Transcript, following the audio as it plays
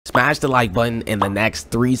Smash the like button in the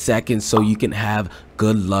next 3 seconds so you can have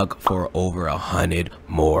good luck for over 100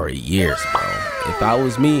 more years, bro. If that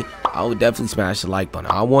was me, I would definitely smash the like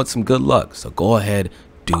button. I want some good luck, so go ahead,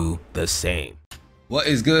 do the same. What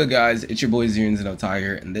is good, guys? It's your boy XenoTy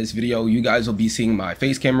here. In this video, you guys will be seeing my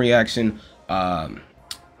face cam reaction on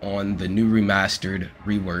the new remastered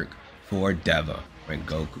rework for Deva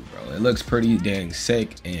Rengoku, bro. It looks pretty dang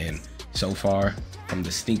sick, and so far from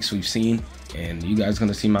the sneaks we've seen, and you guys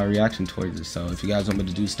gonna see my reaction towards it. So if you guys want me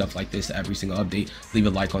to do stuff like this every single update, leave a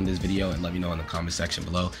like on this video and let me know in the comment section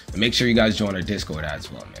below, and make sure you guys join our Discord as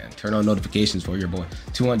well, man. Turn on notifications for your boy.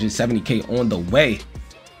 270k on the way.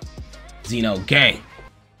 Xeno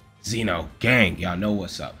gang, y'all know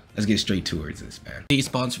what's up. Let's get straight towards this, man. Today's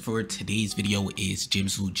sponsor for today's video is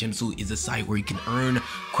Jimsu. Jimsu is a site where you can earn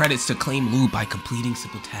credits to claim loot by completing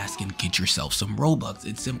simple tasks and get yourself some Robux.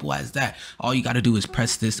 It's simple as that. All you gotta do is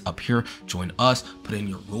press this up here, join us, put in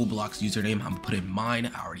your Roblox username. I'm gonna put in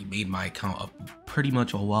mine. I already made my account up pretty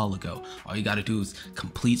much a while ago. All you gotta do is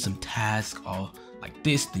complete some tasks all like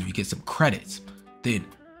this, then you get some credits. Then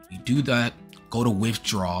you do that, go to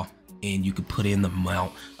withdraw, and you can put in the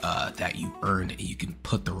amount that you earned, and you can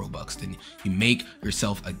put the Robux. Then you make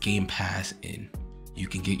yourself a game pass and you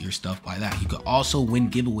can get your stuff by that. You can also win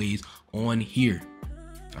giveaways on here.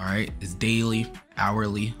 All right, it's daily,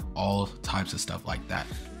 hourly, all types of stuff like that.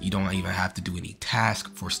 You don't even have to do any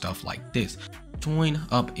task for stuff like this. Join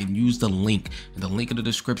up and use the link in the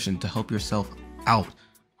description to help yourself out.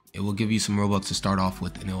 It will give you some Robux to start off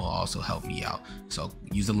with, and it will also help me out. So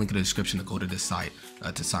use the link in the description to go to this site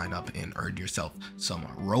to sign up and earn yourself some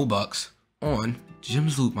Robux on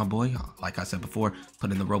Jimsu, my boy. Like I said before,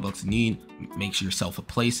 put in the Robux you need, make yourself a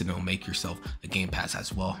place, and it'll make yourself a game pass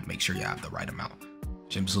as well. Make sure you have the right amount.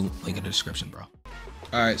 Jimsu, link in the description, bro.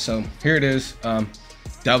 All right, so here it is.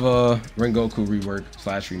 Deva Rengoku Rework /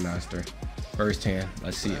 remaster. First hand,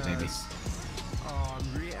 let's see it, baby.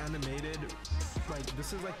 Reanimated. Like,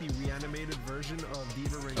 this is like the reanimated version of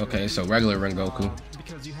Deva Rengoku. Okay, so regular Rengoku.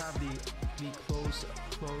 Because you have the closed,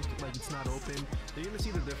 like it's not open. You're gonna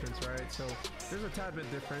see the difference, right? So there's a tad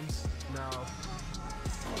bit difference. Now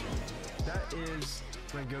that is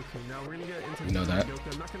Rengoku. Now we're gonna get into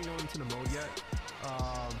Rengoku. I'm not gonna go into the mode yet.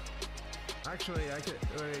 Actually, I could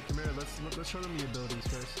wait. Come here. Let's show them the abilities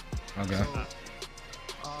first. Okay.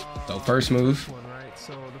 So first move. One, right?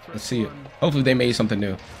 So the first let's see it. one, Hopefully they made something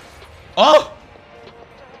new. Oh!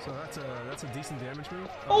 So that's a decent damage move.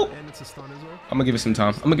 Oh! And it's a stun as well. I'm gonna give it some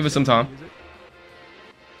time. I'm gonna give it some time.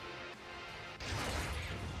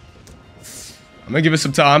 I'm gonna give it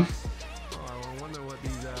some time. Oh, I wonder what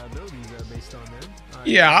these abilities are based on, man. Right,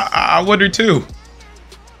 yeah, I wonder too.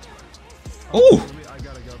 Oh! I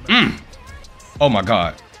gotta go back. Oh my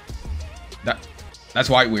god. That's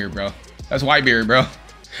Whitebeard, bro. That's Whitebeard, bro.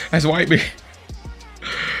 That's Whitebeard.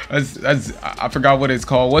 That's I forgot what it's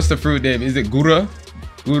called. What's the fruit name? Is it Gura?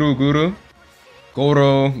 Guru?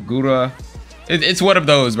 Gura? It's one of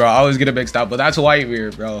those, bro. I always get it mixed up, but that's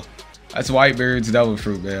Whitebeard, bro. That's Whitebeard's devil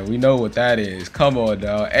fruit, man. We know what that is. Come on,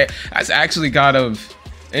 now. That's actually kind of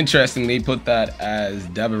interesting. They put that as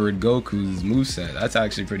Deva Rengoku's moveset. That's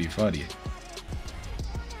actually pretty funny.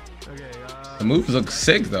 Okay, the moves look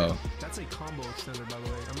sick, though. That's a combo extender, by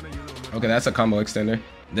the way. I'm gonna use it one more. Okay, that's a combo extender.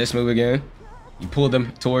 This move again. You pull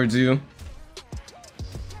them towards you.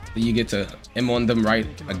 Then you get to M1 them right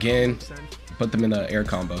again. Put them in the air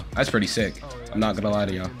combo. That's pretty sick. I'm not gonna lie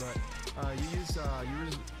to y'all. You use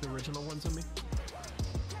the original ones on me.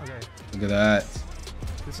 Okay. Look at that.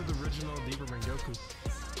 This is the original Deva Rengoku.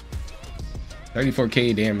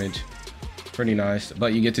 34k damage. Pretty nice.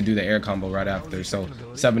 But you get to do the air combo right after. So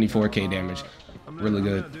 74k damage. Really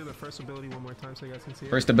good. I'm gonna do the first ability one more time so you guys can see it.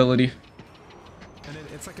 First ability. And then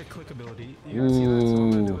it's like a click ability. You guys see that? So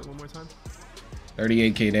I'm gonna do it one more time.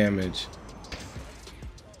 38k damage.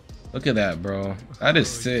 Look at that, bro. That is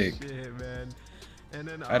sick. Shit, man. And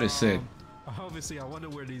then, that is sick. Obviously, I wonder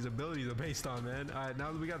where these abilities are based on, man.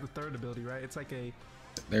 Now we got the third ability, right? It's like a...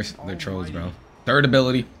 They're trolls, bro. Third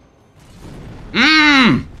ability.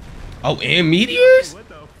 Oh, and meteors? What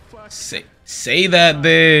the fuck? Say that,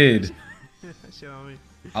 dude. Shit on me.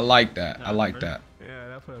 I like that. I like that. Yeah,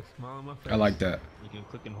 that put a smile on my face. I like that. You can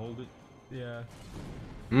click and hold it. Yeah.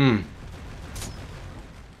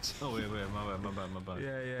 Oh wait, my bad.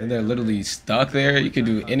 Yeah. And they're literally stuck there. You can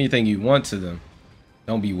do anything you want to them.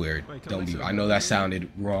 Don't be weird. Don't be. I know that sounded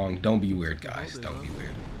wrong. Don't be weird, guys. Don't be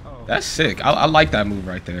weird. That's sick. I like that move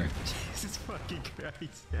right there. Jesus fucking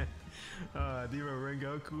Christ. Deva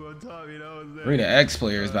Rengoku on top, you know. Arena X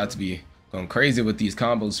player is about to be going crazy with these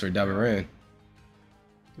combos for Deva Ren.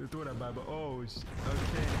 Throw that Bible. Oh, okay.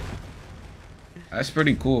 That's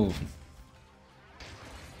pretty cool.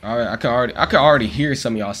 All right, I can already hear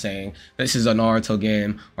some of y'all saying this is a Naruto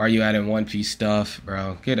game. Or are you adding One Piece stuff,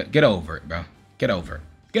 bro? Get over it, bro. Get over it.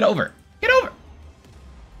 Get over it. Get over it.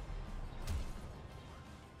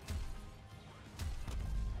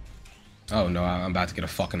 Oh no, I'm about to get a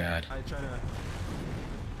fucking ad.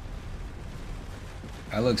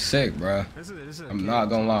 That looks sick, bro. I'm not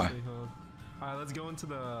gonna lie. Alright, let's go into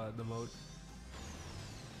the mode.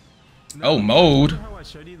 Oh, mode. How I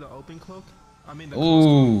showed you the open cloak? I mean, the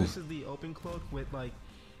ooh. This is the open cloak with like,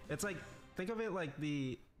 it's like, think of it like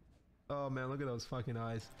the. Oh man, look at those fucking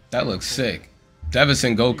eyes. That looks sick. Deva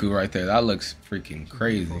Rengoku right there. That looks freaking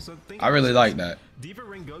crazy. So I really like that. Deva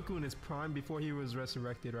Rengoku in his prime before he was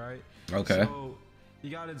resurrected, right? Okay. So you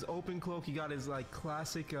got his open cloak. You got his like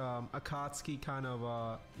classic Akatsuki kind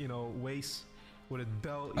of you know, waist with a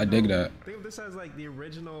belt. I dig that. Think of this as like the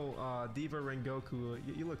original Deva Rengoku.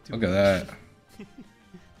 You look too. Look at that.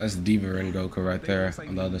 That's Deva Rengoku right there like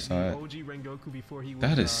on the other side. OG Rengoku before he was,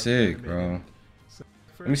 that is sick, bro. So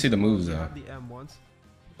let me see the moves though. The M1s.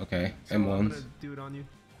 Okay, so M1s. I'm gonna do it on you.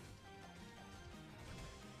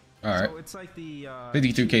 All right. So it's like the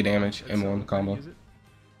 53k damage M1 combo.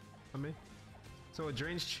 So it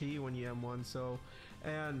drains chi when you M1. So,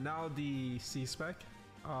 and now the C spec.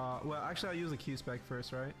 Well, actually, I'll use the Q spec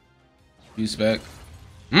first, right? Q spec.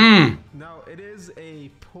 Now it is a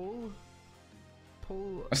pull.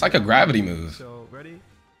 It's like a gravity move. So ready?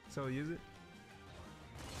 So use it.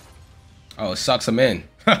 Oh, it sucks them in.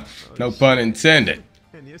 No pun intended.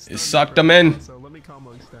 It sucked them in. So let me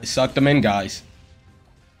combo extend. It sucked them in, guys.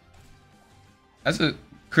 That's a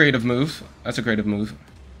creative move. That's a creative move.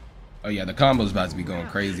 Oh yeah, the combo's about to be going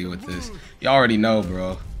crazy with this. Y'all already know,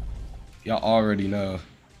 bro. Y'all already know.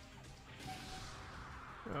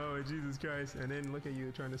 Oh Jesus Christ! And then look at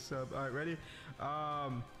you trying to sub. All right, ready?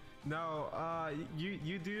 Now,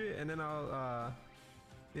 you do it, and then I'll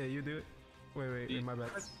yeah, you do it. Wait, my bad.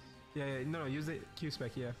 Yeah, no, use it Q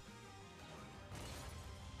spec, yeah.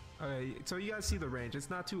 Okay, so you guys see the range.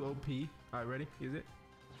 It's not too OP. All right, ready? Use it.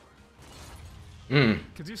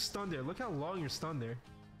 Cause you're stunned there. Look how long you're stunned there.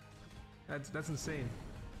 That's insane.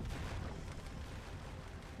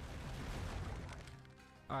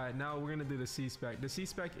 All right, now we're gonna do the C spec. The C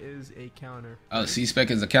spec is a counter. Oh, C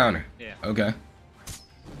spec is a counter. Yeah. Okay.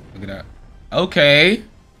 Look at that. Okay.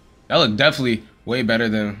 That looked definitely way better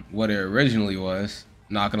than what it originally was.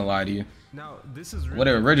 Not gonna lie to you. Now this is really what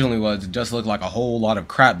it originally was. It just looked like a whole lot of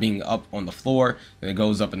crap being up on the floor, and it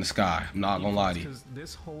goes up in the sky. I'm not gonna lie to you. Because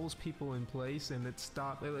this holds people in place, and it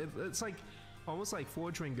stops. It's like almost like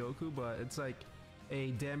Forge Rengoku, but it's like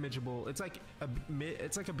a damageable. It's like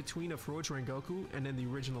a between a Forge Rengoku and then the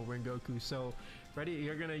original Rengoku. So, ready?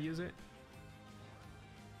 You're gonna use it.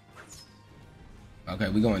 Okay,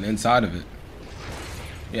 we going inside of it.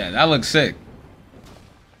 Yeah, that looks sick.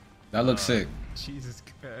 That looks sick. Jesus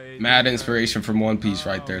Christ. Mad inspiration from One Piece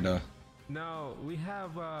right there, though. No, we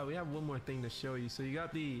have one more thing to show you. So you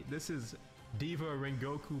got this is Deva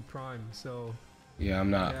Rengoku Prime. So yeah,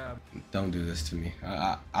 I'm not. Yeah. Don't do this to me.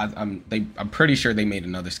 I'm pretty sure they made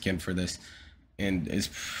another skin for this, and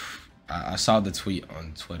I saw the tweet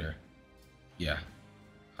on Twitter. Yeah,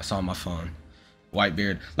 I saw on my phone.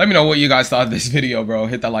 Whitebeard. Let me know what you guys thought of this video, bro.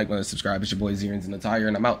 Hit that like button, subscribe. It's your boy XenoTy,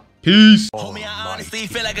 and I'm out. Peace. Homie, I honestly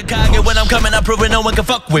feel like a Kage when I'm coming. I'm proving no one can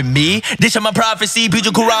fuck with me. This is my prophecy.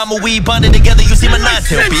 Piju Kurama, we bonded together. You see my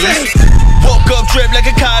nine-tail-piece. Woke up, drip like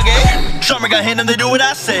a Kage. Sharma got hand and they do what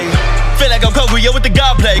I say. Feel like I'm Kaguya with the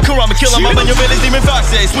god play. Kurama kill him up on your village, demon fox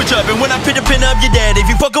say. Switch up, and when I pin up, you're dead. If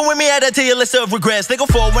you fucking with me, I tell you less of regrets. They go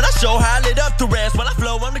forward when I show how I lit up the rest. When I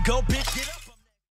flow, I'm the go bitch. Get up.